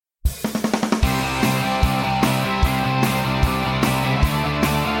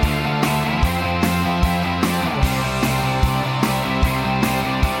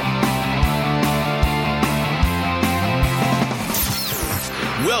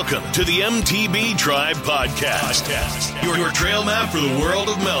Welcome to the MTB Tribe Podcast, your trail map for the world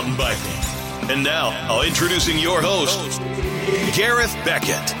of mountain biking. And now, introducing your host, Gareth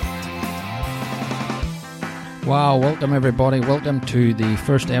Beckett. Wow, welcome everybody. Welcome to the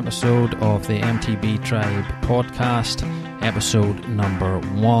first episode of the MTB Tribe Podcast, episode number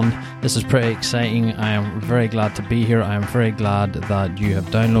 1. This is pretty exciting. I am very glad to be here. I am very glad that you have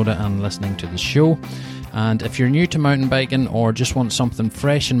downloaded and listening to the show. And if you're new to mountain biking or just want something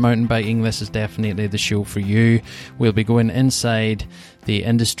fresh in mountain biking, this is definitely the show for you. We'll be going inside the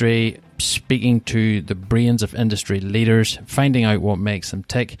industry, speaking to the brains of industry leaders, finding out what makes them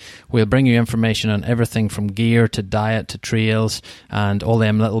tick. We'll bring you information on everything from gear to diet to trails and all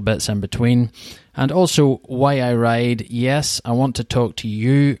them little bits in between. And also why I ride. Yes, I want to talk to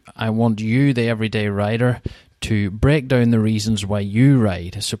you. I want you, the everyday rider, to break down the reasons why you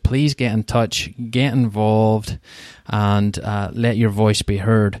ride. So please get in touch, get involved, and let your voice be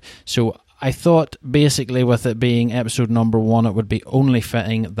heard. So I thought basically with it being episode number 1, it would be only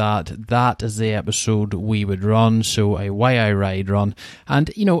fitting that is the episode we would run. So a Why I Ride run. And,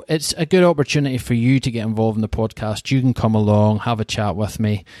 you know, it's a good opportunity for you to get involved in the podcast. You can come along, have a chat with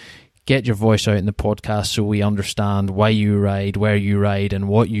me. Get your voice out in the podcast so we understand why you ride, where you ride, and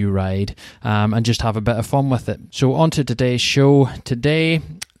what you ride, and just have a bit of fun with it. So on to today's show. Today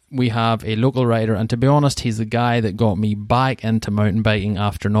we have a local rider, and to be honest, he's the guy that got me back into mountain biking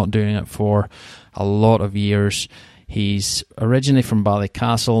after not doing it for a lot of years. He's originally from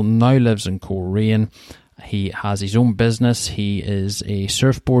Ballycastle, now lives in Coleraine. He has his own business. He is a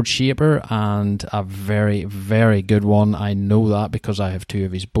surfboard shaper and a very, very good one. I know that because I have 2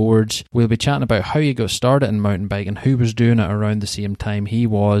 of his boards. We'll be chatting about how he got started in mountain biking, who was doing it around the same time he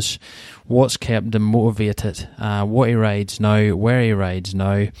was, what's kept him motivated, what he rides now, where he rides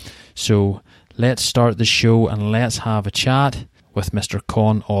now. So let's start the show and let's have a chat with Mr.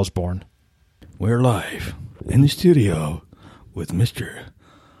 Con Osborne. We're live in the studio with Mr.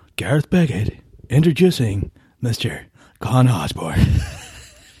 Gareth Beckett. Introducing Mr. Con Osborne.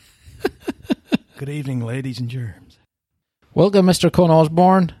 Good evening, ladies and germs. Welcome, Mr. Con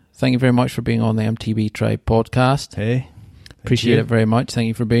Osborne. Thank you very much for being on the MTB Tribe Podcast. Hey. Appreciate it very much. Thank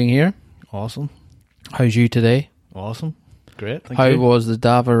you for being here. Awesome. How's you today? Awesome. Great. Thank How you. was the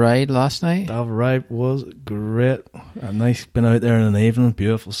Dava ride last night? Dava ride was great. A nice, been out there in the evening,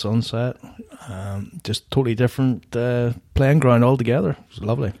 beautiful sunset. Just totally different playing ground altogether. It was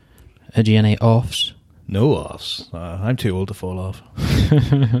lovely. Had you any offs? No offs. I'm too old to fall off.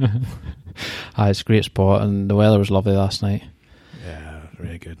 It's a great spot and the weather was lovely last night. Yeah,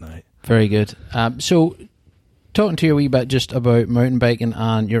 very good night. Very good. So, talking to you a wee bit just about mountain biking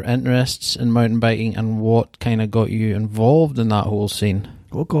and your interests in mountain biking and what kind of got you involved in that whole scene.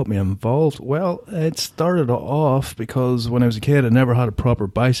 What got me involved? Well, it started off because when I was a kid I never had a proper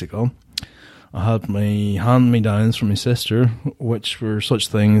bicycle. I had my hand-me-downs from my sister, which were such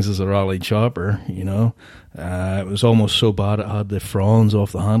things as a rally chopper, you know. It was almost so bad it had the fronds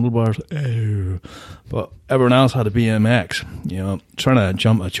off the handlebars. Ew. But everyone else had a BMX, you know. Trying to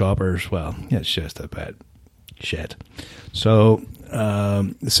jump a chopper as well, it's just a bit shit. So,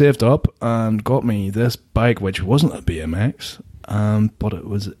 saved up and got me this bike, which wasn't a BMX, but it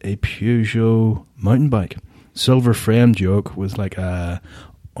was a Peugeot mountain bike. Silver frame yoke with like a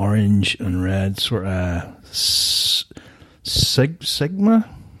orange and red sort of Sigma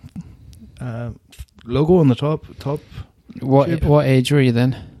logo on the top. What age were you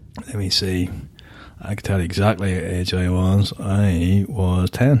then? Let me see. I can tell you exactly what age I was. I was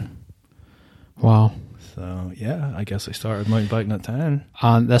 10. Wow. So, yeah, I guess I started mountain biking at 10.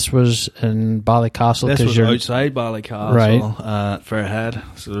 And this was in Ballycastle? This was outside Ballycastle, right. Fairhead.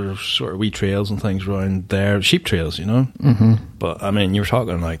 So there's sort of wee trails and things around there. Sheep trails, you know? Mm-hmm. But, I mean, you're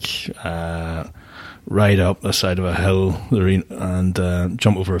talking like ride up the side of a hill and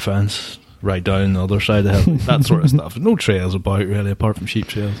jump over a fence, ride down the other side of the hill, that sort of stuff. No trails about, really, apart from sheep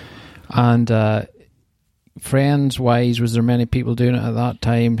trails. And friends-wise, was there many people doing it at that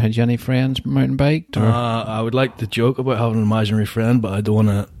time? Had you any friends mountain biked? Or? I would like to joke about having an imaginary friend, but I don't want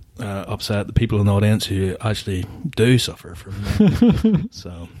to upset the people in the audience who actually do suffer from that.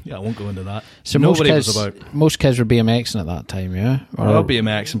 So, yeah, I won't go into that. So most kids were BMXing at that time, yeah? Or not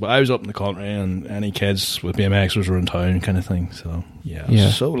BMXing, but I was up in the country and any kids with BMXers were in town kind of thing. So, yeah.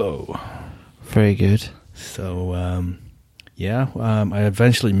 Solo. Very good. So, I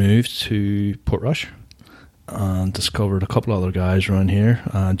eventually moved to Portrush and discovered a couple other guys around here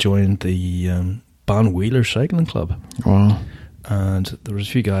and joined the Ban Wheeler Cycling Club. Wow. And there was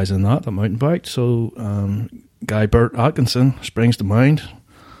a few guys in that mountain biked. So guy Bert Atkinson springs to mind,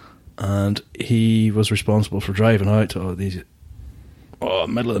 and he was responsible for driving out to all these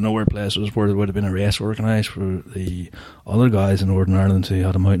middle of nowhere places where there would have been a race organised for the other guys in Northern Ireland who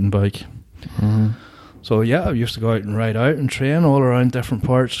had a mountain bike. Mm-hmm. So yeah, I used to go out and ride out and train all around different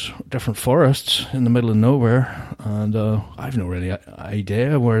parts, different forests in the middle of nowhere, and I've no really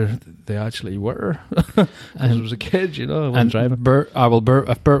idea where they actually were. I was a kid, I wasn't driving. Bert,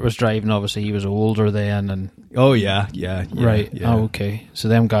 if Bert was driving, obviously he was older then, and oh yeah, right. Yeah. Oh, okay. So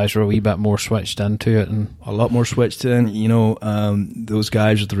them guys were a wee bit more switched into it, and a lot more switched in. Those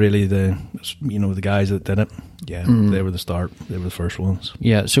guys were really the guys that did it. Yeah, They were the start. They were the first ones.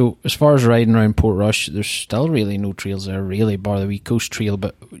 Yeah, so as far as riding around Portrush, there's still really no trails there, really, bar the wee coast trail.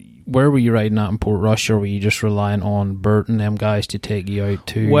 But where were you riding at in Portrush, or were you just relying on Bert and them guys to take you out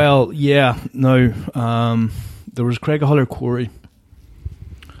too? Well, yeah, no. There was Craigahullar Quarry,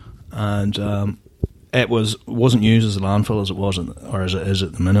 and it wasn't used as a landfill as it was, or as it is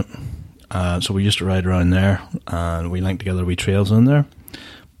at the minute. So we used to ride around there, and we linked together wee trails in there.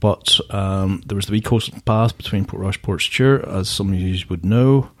 But there was the wee coastal path between Portrush, Port Stewart, as some of you would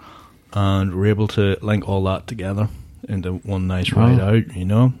know, and we were able to link all that together into one nice ride out,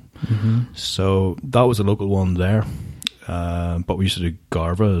 Mm-hmm. So that was the local one there. But we used to do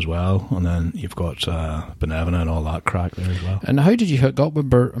Garva as well, and then you've got Benevena and all that crack there as well. And how did you hook up with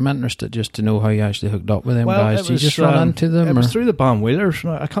Bert? I'm interested just to know how you actually hooked up with them guys. Did you just run into them? It was through the Bandwheelers.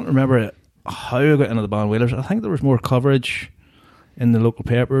 I can't remember how I got into the Bandwheelers. I think there was more coverage in the local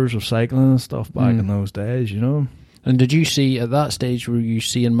papers of cycling and stuff back in those days, And did you see, at that stage, were you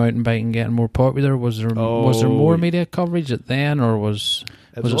seeing mountain biking getting more popular? Was there more media coverage at then, or was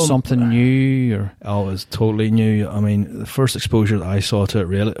it something new? Or? Oh, it was totally new. I mean, the first exposure that I saw of it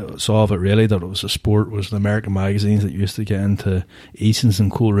really, that it was a sport, was the American magazines that used to get into Easons and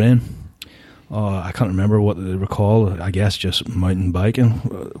Cool Rain. I can't remember what they were called. I guess just mountain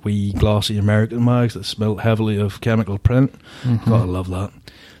biking. Wee glossy American mags that smelled heavily of chemical print. Mm-hmm. Gotta love that.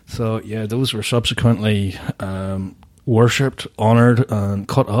 So yeah, those were subsequently worshipped, honoured, and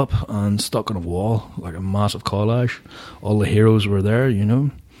cut up and stuck on a wall like a massive collage. All the heroes were there,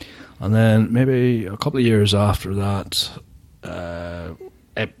 And then maybe a couple of years after that,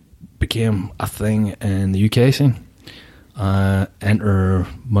 it became a thing in the UK scene. Enter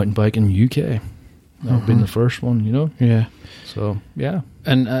mountain biking UK. That would have been the first one, Yeah. So, yeah.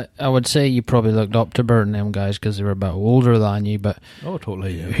 And I would say you probably looked up to Bert and them guys because they were a bit older than you, but oh,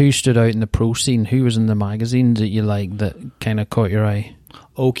 totally, yeah. Who stood out in the pro scene? Who was in the magazines that you liked that kind of caught your eye?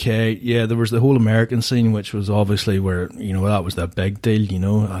 Okay, yeah, there was the whole American scene, which was obviously where, that was the big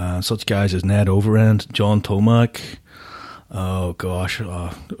deal, such guys as Ned Overend, John Tomac. Oh gosh, you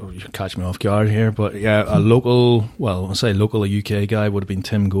catch me off guard here, but yeah, a local UK guy would have been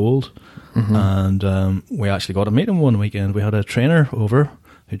Tim Gold, and we actually got to meet him one weekend. We had a trainer over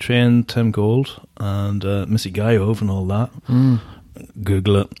who trained Tim Gold and Missy Guyove and all that.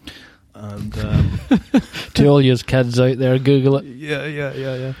 Google it, and to all you kids out there, Google it.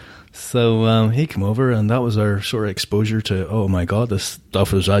 Yeah. So he came over, and that was our sort of exposure to, oh my god, this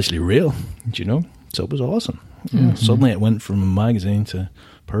stuff is actually real, So it was awesome. Yeah, suddenly it went from a magazine to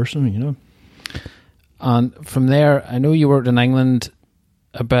person, And from there, I know you worked in England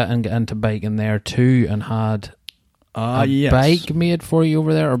a bit and got into biking there too, and had a bike made for you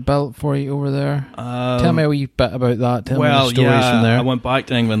over there, or built for you over there. Tell me a wee bit about that. Tell me the stories from there. I went back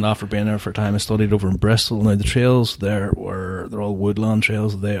to England after being there for a time. I studied over in Bristol. Now the trails there they're all woodland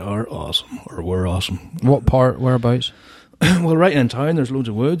trails. They are awesome, or were awesome. What part? Whereabouts? Well, right in town, there's loads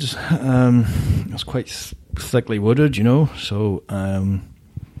of woods. It's quite thickly wooded, So,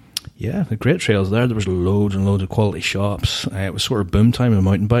 the great trails there. There was loads and loads of quality shops. It was sort of boom time in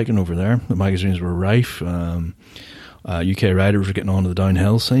mountain biking over there. The magazines were rife. UK riders were getting onto the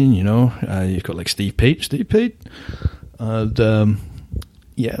downhill scene, You've got like Steve Pete. And,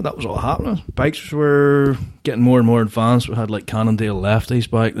 that was all happening. Bikes were getting more and more advanced. We had like Cannondale lefties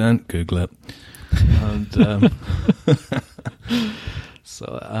back then. Google it. And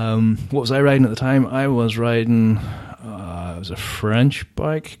what was I riding at the time? I was riding it was a French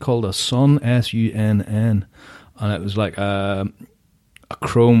bike called a Sun, Sunn, and it was like a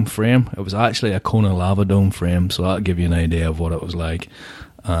chrome frame. It was actually a Kona Lavadome frame, so that'll give you an idea of what it was like.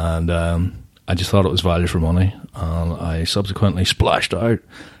 And I just thought it was value for money, and I subsequently splashed out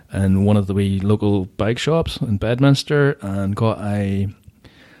in one of the wee local bike shops in Bedminster and got a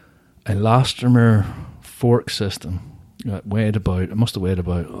Elastomer fork system. It must have weighed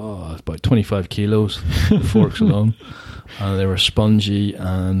about 25 kilos, the forks alone. And they were spongy,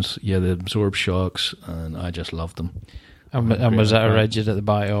 and they absorbed shocks, and I just loved them. And was that a rigid at the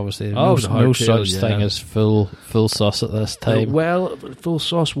back, obviously? Oh, no such thing as full sauce at this time. Well, full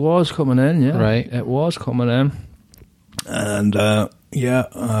sauce was coming in, yeah. Right. It was coming in. And Yeah,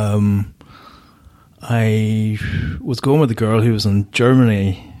 I was going with a girl who was in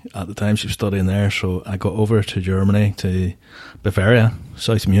Germany at the time. She was studying there, so I got over to Germany, to Bavaria,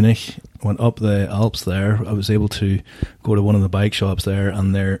 South Munich. Went up the Alps there. I was able to go to one of the bike shops there,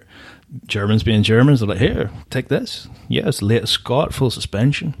 and they're Germans being Germans. They're like, "Here, take this. Yeah, it's the latest Scott, full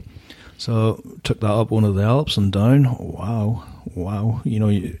suspension." So took that up one of the Alps and down. Wow. You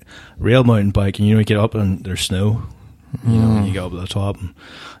know, rail mountain bike, and you get up and there's snow. You know, and you get up at the top, and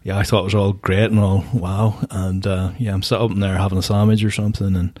yeah, I thought it was all great and all wow. And I'm sitting up in there having a sandwich or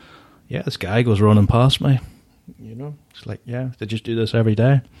something, and yeah, this guy goes running past me. You know, it's like, yeah, they just do this every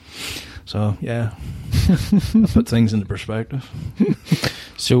day. So yeah, I put things into perspective.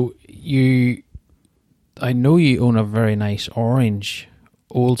 So I know you own a very nice orange,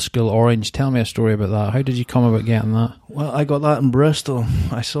 old school orange. Tell me a story about that. How did you come about getting that? Well, I got that in Bristol.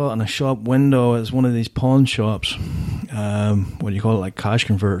 I saw it in a shop window. It's one of these pawn shops. What do you call it, like cash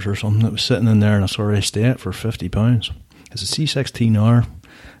converters or something. That was sitting in there in a sorry state for £50. It's a C16R.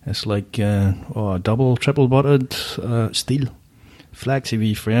 It's like a double, triple butted steel. Flexi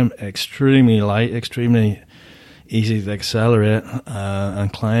V frame, extremely light, extremely easy to accelerate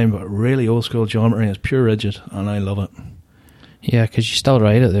and climb, but really old school geometry. It's pure rigid, and I love it. Yeah, because you still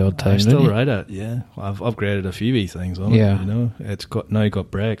ride it the odd time. I still ride it. Yeah, I've upgraded a few of these things on it. You know, it's got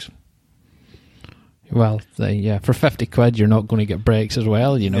brakes. Well, for £50, you're not going to get brakes as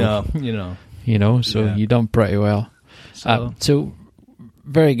well. You know, So you done pretty well. So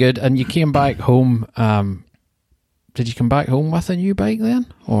very good. And you came back home. Did you come back home with a new bike then,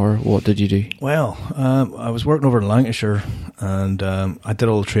 or what did you do? Well, I was working over in Lancashire, and I did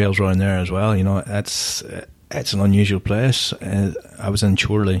all the trails around there as well. You know, it's an unusual place. I was in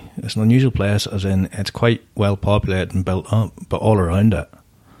Chorley. It's an unusual place, as in it's quite well populated and built up, but all around it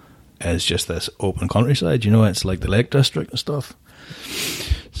is just this open countryside. You know, it's like the Lake District and stuff.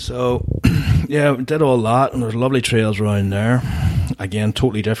 So, yeah, we did all that, and there's lovely trails around there. Again,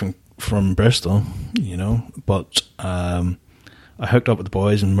 totally different from Bristol, you know, but I hooked up with the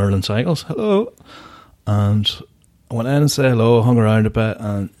boys in Merlin Cycles. Hello. And I went in and said hello, hung around a bit,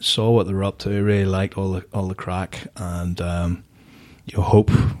 and saw what they were up to. Really liked all the crack, and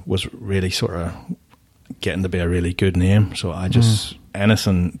Hope was really sort of getting to be a really good name. So I just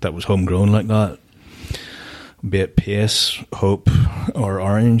anything that was homegrown like that, be it Pace, Hope, or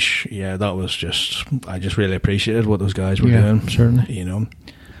Orange, yeah, that was just, I just really appreciated what those guys were doing. Certainly, you know.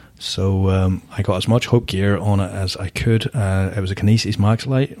 So I got as much Hope gear on it as I could. It was a Kinesis Max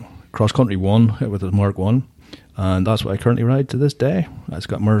Light Cross Country 1 with a Mark 1, and that's what I currently ride to this day. It's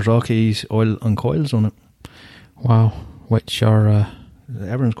got Merazaki's oil and coils on it. Wow, which are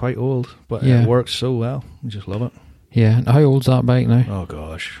everyone's quite old, but it works so well. I just love it. Yeah. How old's that bike now? Oh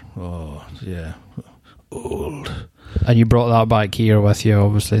gosh, old. And you brought that bike here with you,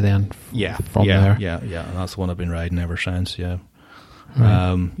 obviously. Then from there. Yeah, and that's the one I've been riding ever since. Yeah.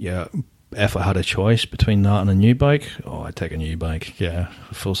 Right. If I had a choice between that and a new bike, I'd take a new bike. Yeah,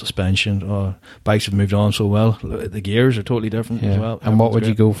 full suspension. Bikes have moved on so well. The gears are totally different as well. And what would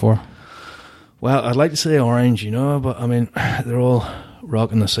you go for? Well, I'd like to say Orange, you know, but I mean, they're all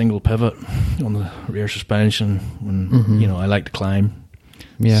rocking the single pivot on the rear suspension. And, you know, I like to climb.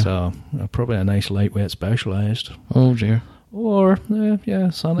 Yeah. So probably a nice lightweight Specialized. Oh dear. Or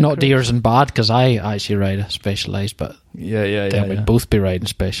Santa Not Cruz. deers and bad, because I actually ride a Specialized, but then we'd both be riding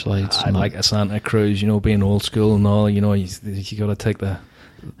Specialized. I'd like a Santa Cruz, you know, being old school and all. You know, you got to tip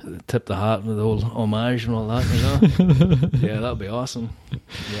the hat with the old homage and all that. You know, yeah, that'd be awesome.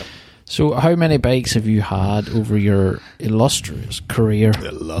 Yep. So, how many bikes have you had over your illustrious career?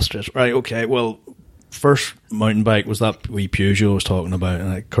 Illustrious, right? Okay, well. First mountain bike was that wee Peugeot I was talking about, and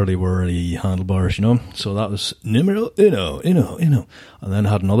like curly whirly handlebars, you know. So that was numero uno. And then I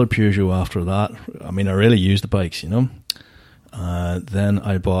had another Peugeot after that. I mean, I really used the bikes, you know. Then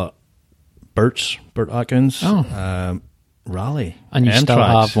I bought Bert Atkins Rally. And you still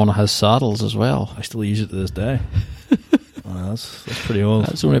have one of his saddles as well. I still use it to this day. That's pretty old.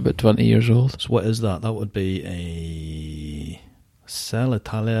 That's only about 20 years old. So what is that? That would be a Cell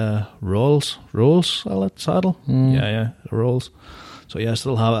Italia Rolls saddle. Yeah, Rolls. So yeah, I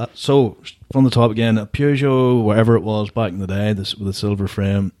still have it. So from the top again, a Peugeot, whatever it was back in the day, this with a silver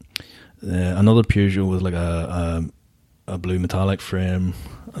frame. Another Peugeot with like a blue metallic frame.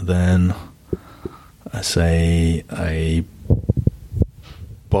 And then I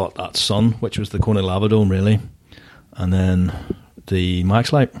bought that Sun, which was the Kona Lava Dome, really, and then the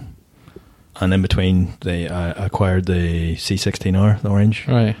Max Light. And in between, I acquired the C16R, the orange.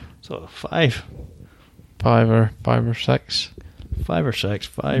 Right. So 5 or 6. 5 or 6.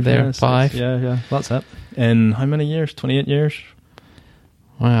 5. There, yeah, 5. Yeah, that's it. In how many years? 28 years?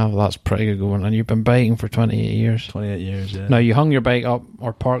 Well, that's pretty good going. And you've been biking for 28 years. 28 years, yeah. Now, you hung your bike up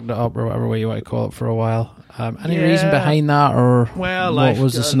or parked it up or whatever way you want to call it for a while. Any reason behind that, or what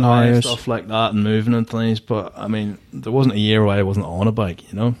was the scenarios? Stuff like that and moving and things. But, I mean, there wasn't a year where I wasn't on a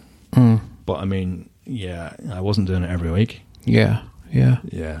bike, you know? But, I mean, yeah, I wasn't doing it every week. Yeah.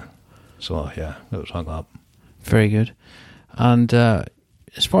 So, yeah, it was hung up. Very good. And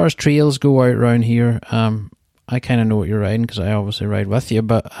as far as trails go out around here, I kind of know what you're riding because I obviously ride with you.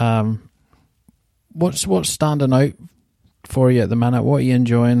 But what's standing out for you at the minute? What are you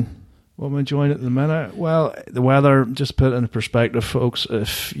enjoying? What am I enjoying at the minute? Well, the weather, just put it in perspective, folks.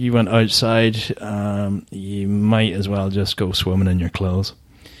 If you went outside, you might as well just go swimming in your clothes.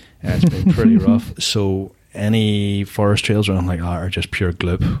 It's been pretty rough. So any forest trails or anything like that are just pure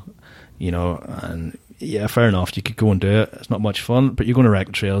gloop, you know. And yeah, fair enough, you could go and do it. It's not much fun, but you're going to wreck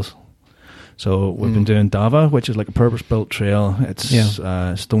the trails. So we've been doing Dava, which is like a purpose-built trail. It's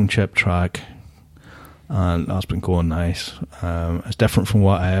a stone chip track, and that's been going nice. It's different from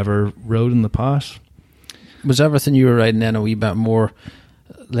what I ever rode in the past. Was everything you were riding then a wee bit more,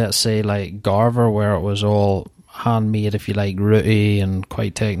 let's say, like Garver, where it was all handmade, if you like, rooty and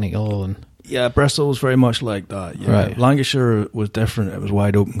quite technical? And yeah, Bristol was very much like that. Yeah. Right. Lancashire was different. It was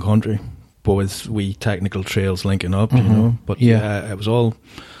wide open country, but with wee technical trails linking up, you know. But yeah, it was all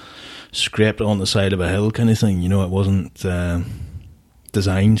scraped on the side of a hill kind of thing, you know. It wasn't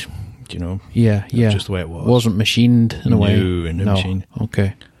designed, you know. Yeah. It was just the way it was. Wasn't machined in a way. No machine.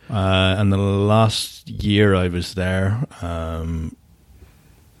 Okay. And the last year I was there, up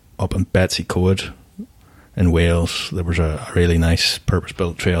in Betsy Coed in Wales, there was a really nice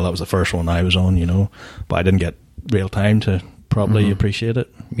purpose-built trail. That was the first one I was on, you know, but I didn't get real time to probably appreciate it.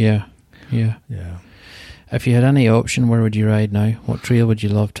 Yeah. If you had any option, where would you ride now? What trail would you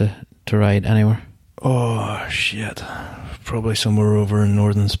love to ride anywhere? Oh shit! Probably somewhere over in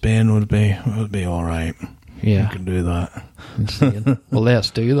northern Spain would be all right. Yeah, you can do that. Well,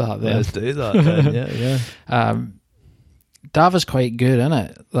 let's do that then. Let's do that then. Yeah. Dava's quite good, isn't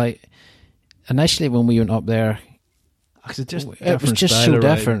it? Like initially when we went up there, it was just so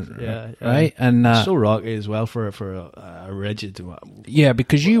different, right? And it's so rocky as well for a rigid. Yeah,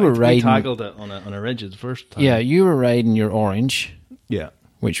 because you were riding. We tackled it on a rigid first time. Yeah, you were riding your Orange. Yeah,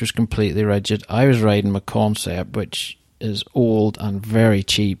 which was completely rigid. I was riding my Concept, which is old and very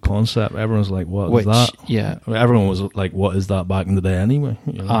cheap. Concept. Everyone's like, "What is that?" Yeah, everyone was like, "What is that?" Back in the day, anyway.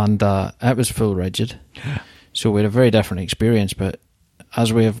 You know? And it was full rigid. So we had a very different experience. But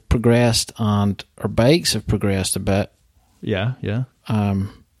as we have progressed and our bikes have progressed a bit. Yeah.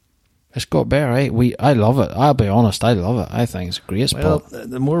 It's got better, right? I love it. I'll be honest, I love it. I think it's a great spot. Well,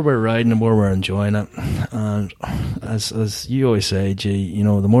 the more we're riding, the more we're enjoying it. And as you always say, G, you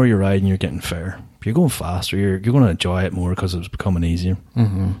know, the more you're riding, you're getting fair. If you're going faster, you're going to enjoy it more because it's becoming easier.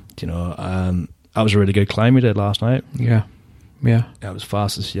 Mm-hmm. You know, that was a really good climb we did last night. Yeah. That was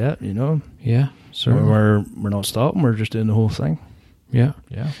fastest yet, you know. Yeah, certainly. We're not stopping. We're just doing the whole thing. Yeah.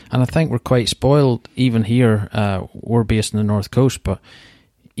 And I think we're quite spoiled even here. We're based in the North Coast, but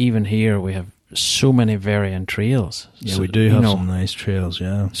even here we have so many varying trails. Yeah, so, we do have some nice trails,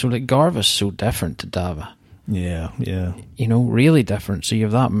 yeah. So like Garva's so different to Dava. Yeah. You know, really different. So you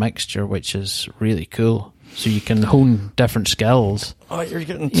have that mixture, which is really cool. So you can hone different skills. Oh, you're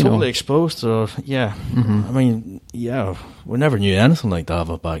getting totally exposed to, yeah. Mm-hmm. I mean, yeah, we never knew anything like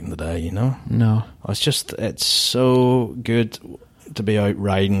Dava back in the day, you know? No. It's so good to be out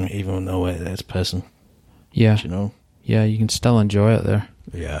riding, even though it's pissing. Yeah. You know? Yeah, you can still enjoy it there.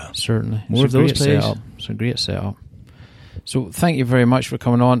 Yeah. Certainly. More of those days. It's a great setup. So thank you very much for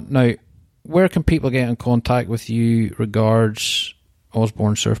coming on. Now, where can people get in contact with you regards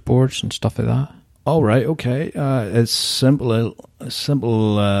Osborne surfboards and stuff like that? All right, okay. It's simple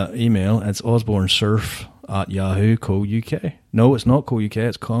email. It's osbornesurf@yahoo.co.uk. No, it's not .co.uk,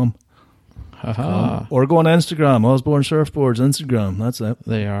 it's .com. Or go on Instagram, Osborne Surfboards Instagram. That's it.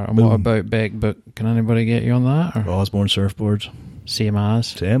 They are. And what about Big Book? Can anybody get you on that? Or? Osborne Surfboards. Same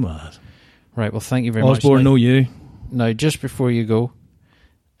as. Right, well, thank you very much. Osborne, know you. Now, just before you go,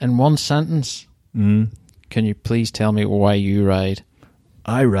 in one sentence, can you please tell me why you ride?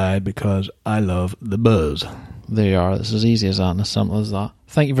 I ride because I love the buzz. There you are. It's as easy as that and as simple as that.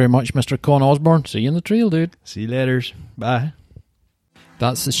 Thank you very much, Mr. Con Osborne. See you in the trail, dude. See you later. Bye.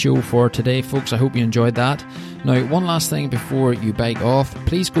 That's the show for today, folks. I hope you enjoyed that. Now, one last thing before you bike off.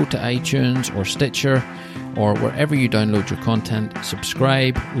 Please go to iTunes or Stitcher or wherever you download your content.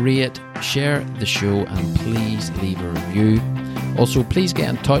 Subscribe, rate, share the show, and please leave a review. Also, please get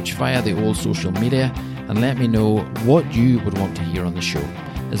in touch via the old social media and let me know what you would want to hear on the show.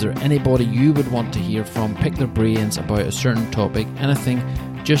 Is there anybody you would want to hear from? Pick their brains about a certain topic, anything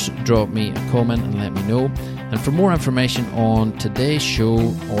just drop me a comment and let me know. And for more information on today's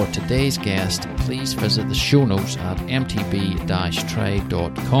show or today's guest, please visit the show notes at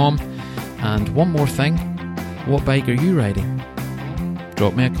mtb-tribe.com. And one more thing, what bike are you riding?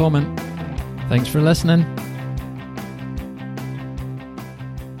 Drop me a comment. Thanks for listening.